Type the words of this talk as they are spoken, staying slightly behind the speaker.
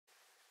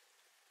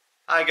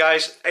Hi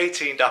guys,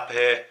 18 Dapper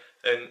here,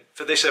 and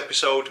for this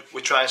episode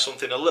we're trying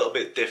something a little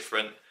bit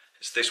different.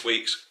 It's this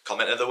week's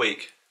Comment of the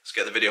Week. Let's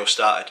get the video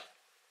started.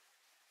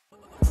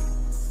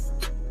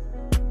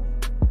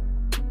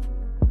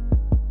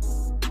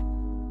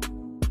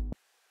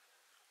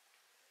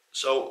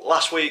 So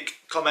last week,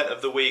 Comment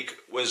of the Week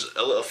was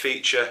a little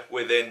feature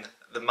within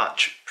the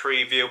match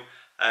preview.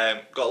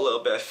 Got a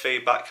little bit of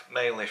feedback,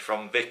 mainly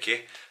from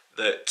Vicky,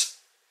 that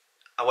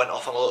I went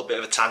off on a little bit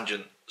of a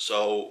tangent,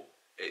 so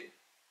it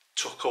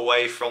took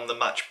away from the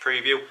match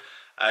preview.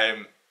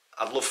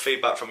 I'd love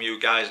feedback from you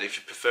guys if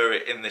you prefer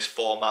it in this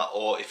format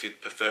or if you'd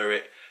prefer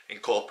it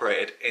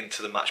incorporated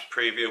into the match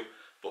preview.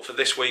 But for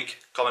this week,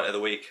 Comment of the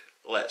Week,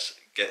 let's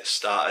get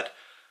started.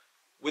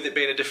 With it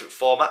being a different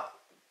format,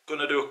 I'm going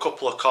to do a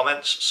couple of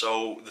comments.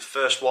 So the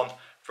first one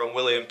from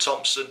William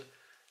Thompson.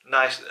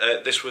 Nice.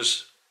 This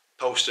was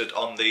posted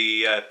on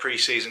the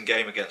pre-season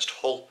game against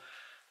Hull.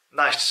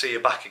 Nice to see you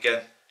back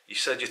again. You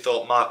said you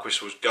thought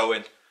Marquis was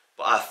going,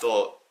 but I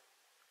thought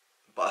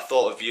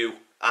of you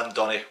and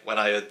Donny when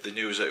I heard the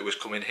news that it was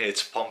coming here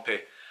to Pompey.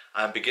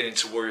 I'm beginning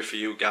to worry for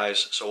you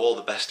guys, so all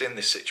the best in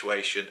this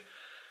situation.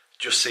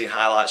 Just seeing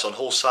highlights on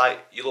Hull site,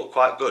 you look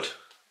quite good.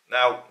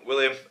 Now,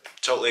 William,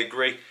 totally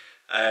agree.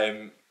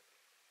 I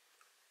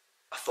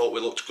thought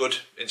we looked good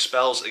in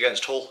spells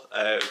against Hull.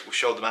 We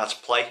showed them how to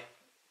play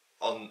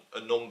on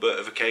a number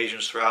of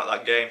occasions throughout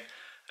that game,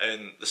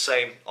 and the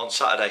same on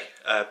Saturday.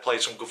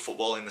 Played some good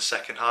football in the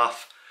second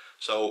half.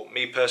 So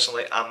me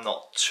personally, I'm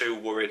not too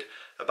worried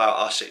about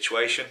our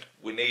situation.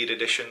 We need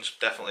additions,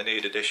 definitely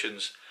need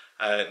additions.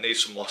 Need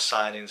some more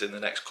signings in the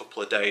next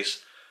couple of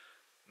days,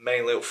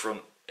 mainly up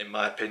front in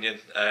my opinion.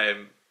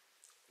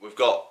 We've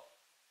got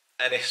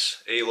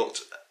Ennis. He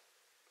looked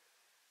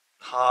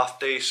half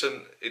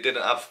decent. He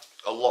didn't have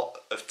a lot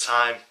of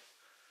time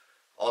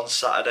on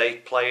Saturday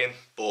playing,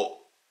 but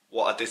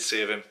what I did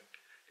see of him,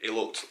 he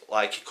looked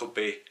like he could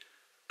be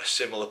a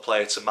similar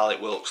player to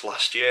Malik Wilkes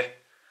last year.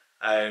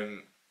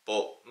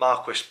 But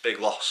Marquis, big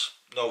loss,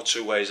 no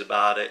two ways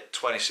about it.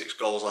 26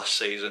 goals last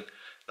season,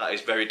 that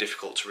is very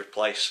difficult to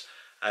replace.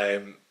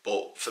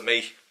 But for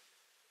me,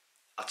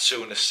 I'd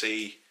sooner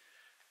see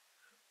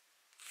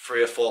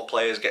 3 or 4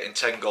 players getting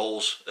 10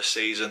 goals a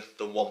season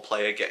than one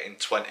player getting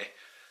 20.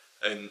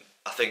 And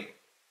I think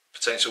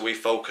potentially we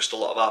focused a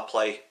lot of our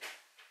play,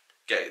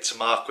 get it to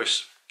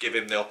Marquis, give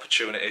him the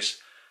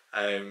opportunities.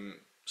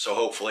 So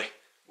hopefully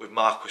with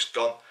Marquis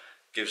gone,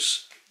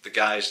 gives the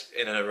guys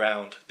in and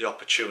around the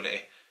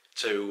opportunity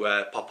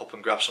to pop up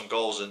and grab some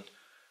goals. And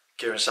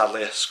Kieran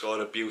Sadlier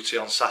scored a beauty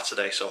on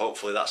Saturday, so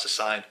hopefully that's a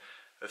sign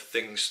of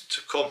things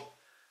to come.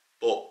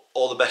 But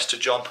all the best to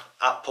John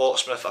at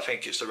Portsmouth. I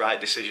think it's the right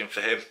decision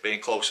for him, being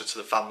closer to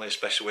the family,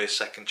 especially with his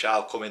second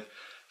child coming.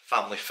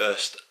 Family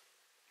first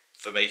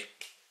for me,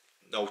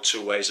 no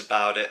two ways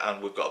about it,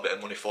 and we've got a bit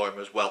of money for him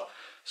as well.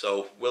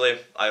 So William,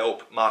 I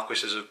hope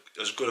Marquis is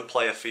as good a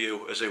player for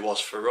you as he was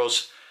for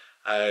us.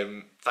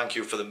 Thank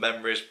you for the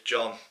memories,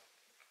 John.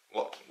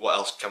 What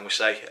else can we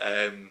say?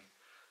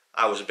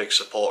 I was a big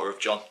supporter of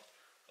John.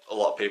 A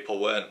lot of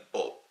people weren't,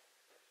 but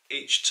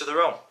each to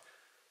their own.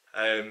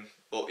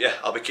 But yeah,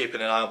 I'll be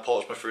keeping an eye on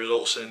Portsmouth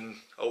results and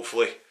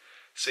hopefully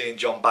seeing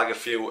John bag a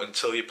few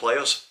until you play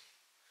us.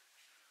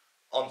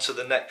 On to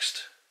the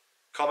next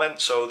comment.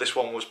 So this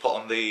one was put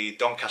on the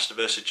Doncaster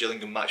versus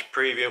Gillingham match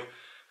preview,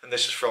 and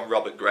this is from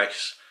Robert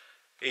Grace.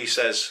 He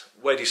says,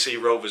 where do you see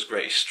Rovers'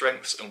 greatest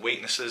strengths and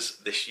weaknesses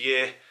this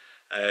year?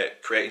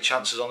 Creating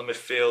chances on the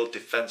midfield,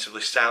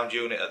 defensively sound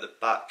unit at the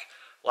back,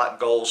 lack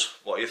goals.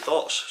 What are your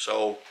thoughts?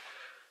 So,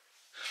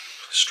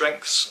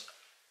 strengths,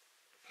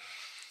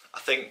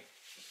 I think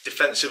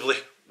defensively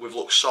we've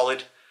looked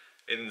solid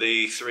in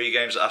the 3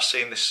 games that I've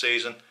seen this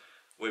season.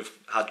 We've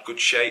had good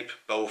shape,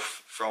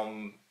 both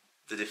from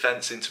the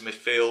defence into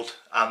midfield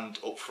and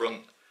up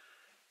front.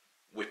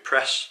 We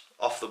press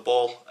off the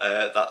ball.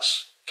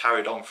 That's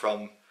carried on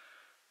from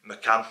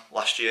McCann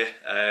last year.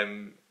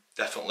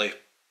 Definitely,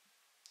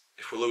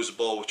 if we lose the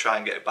ball, we try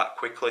and get it back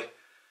quickly.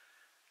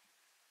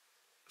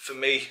 For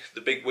me, the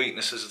big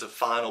weakness is the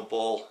final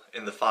ball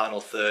in the final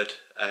third.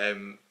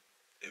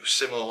 It was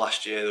similar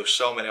last year. There were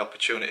so many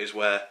opportunities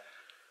where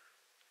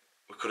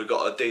we could have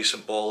got a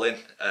decent ball in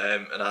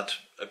and had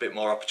a bit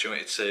more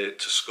opportunity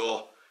to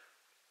score,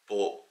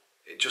 but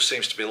it just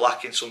seems to be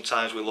lacking.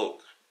 Sometimes we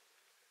look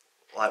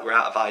like we're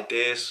out of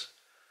ideas,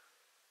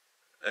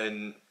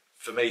 and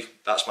for me,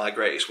 that's my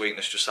greatest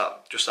weakness. Just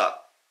that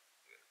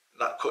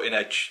cutting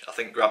edge. I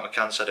think Grant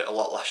McCann said it a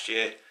lot last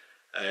year.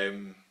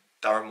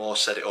 Darren Moore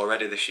said it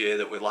already this year,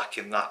 that we're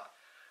lacking that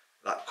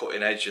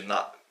cutting edge and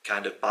that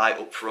kind of bite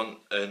up front.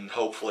 And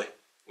hopefully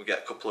we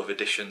get a couple of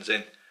additions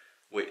in,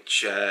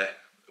 which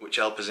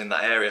help us in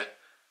that area.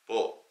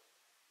 But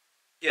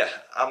yeah,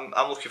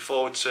 I'm looking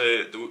forward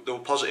to. There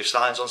were positive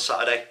signs on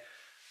Saturday,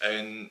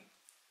 and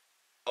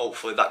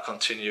hopefully that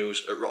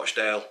continues at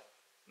Rochdale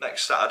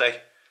next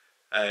Saturday.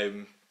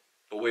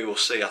 But we will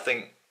see.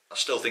 I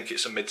still think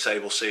it's a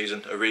mid-table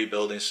season, a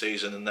rebuilding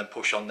season, and then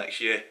push on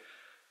next year.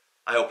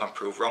 I hope I'm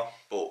proved wrong,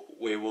 but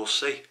we will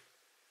see.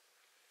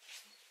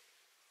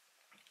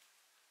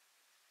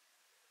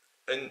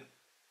 And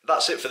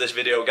that's it for this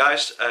video,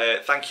 guys.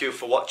 Thank you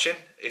for watching.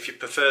 If you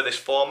prefer this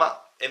format,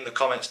 in the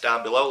comments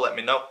down below, let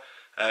me know.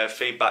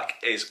 Feedback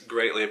is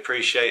greatly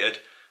appreciated,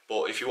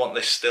 but if you want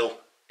this still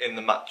in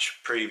the match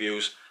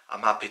previews,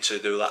 I'm happy to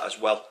do that as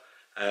well.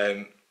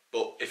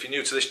 But if you're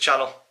new to this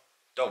channel,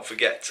 don't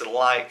forget to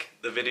like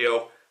the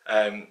video,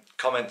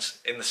 comment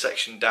in the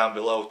section down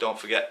below. Don't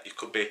forget you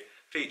could be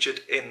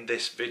featured in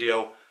this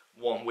video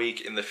 1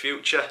 week in the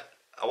future.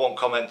 I want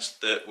comments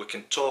that we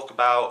can talk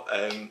about,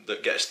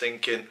 that get us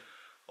thinking,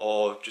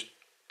 or just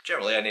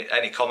generally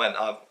any comment.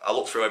 I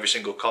look through every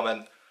single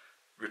comment,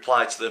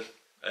 reply to them,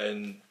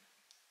 and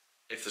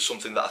if there's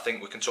something that I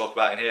think we can talk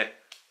about in here,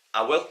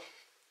 I will.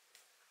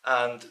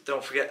 And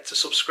don't forget to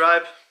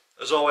subscribe.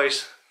 As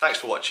always, thanks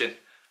for watching,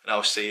 and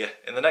I'll see you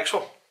in the next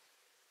one.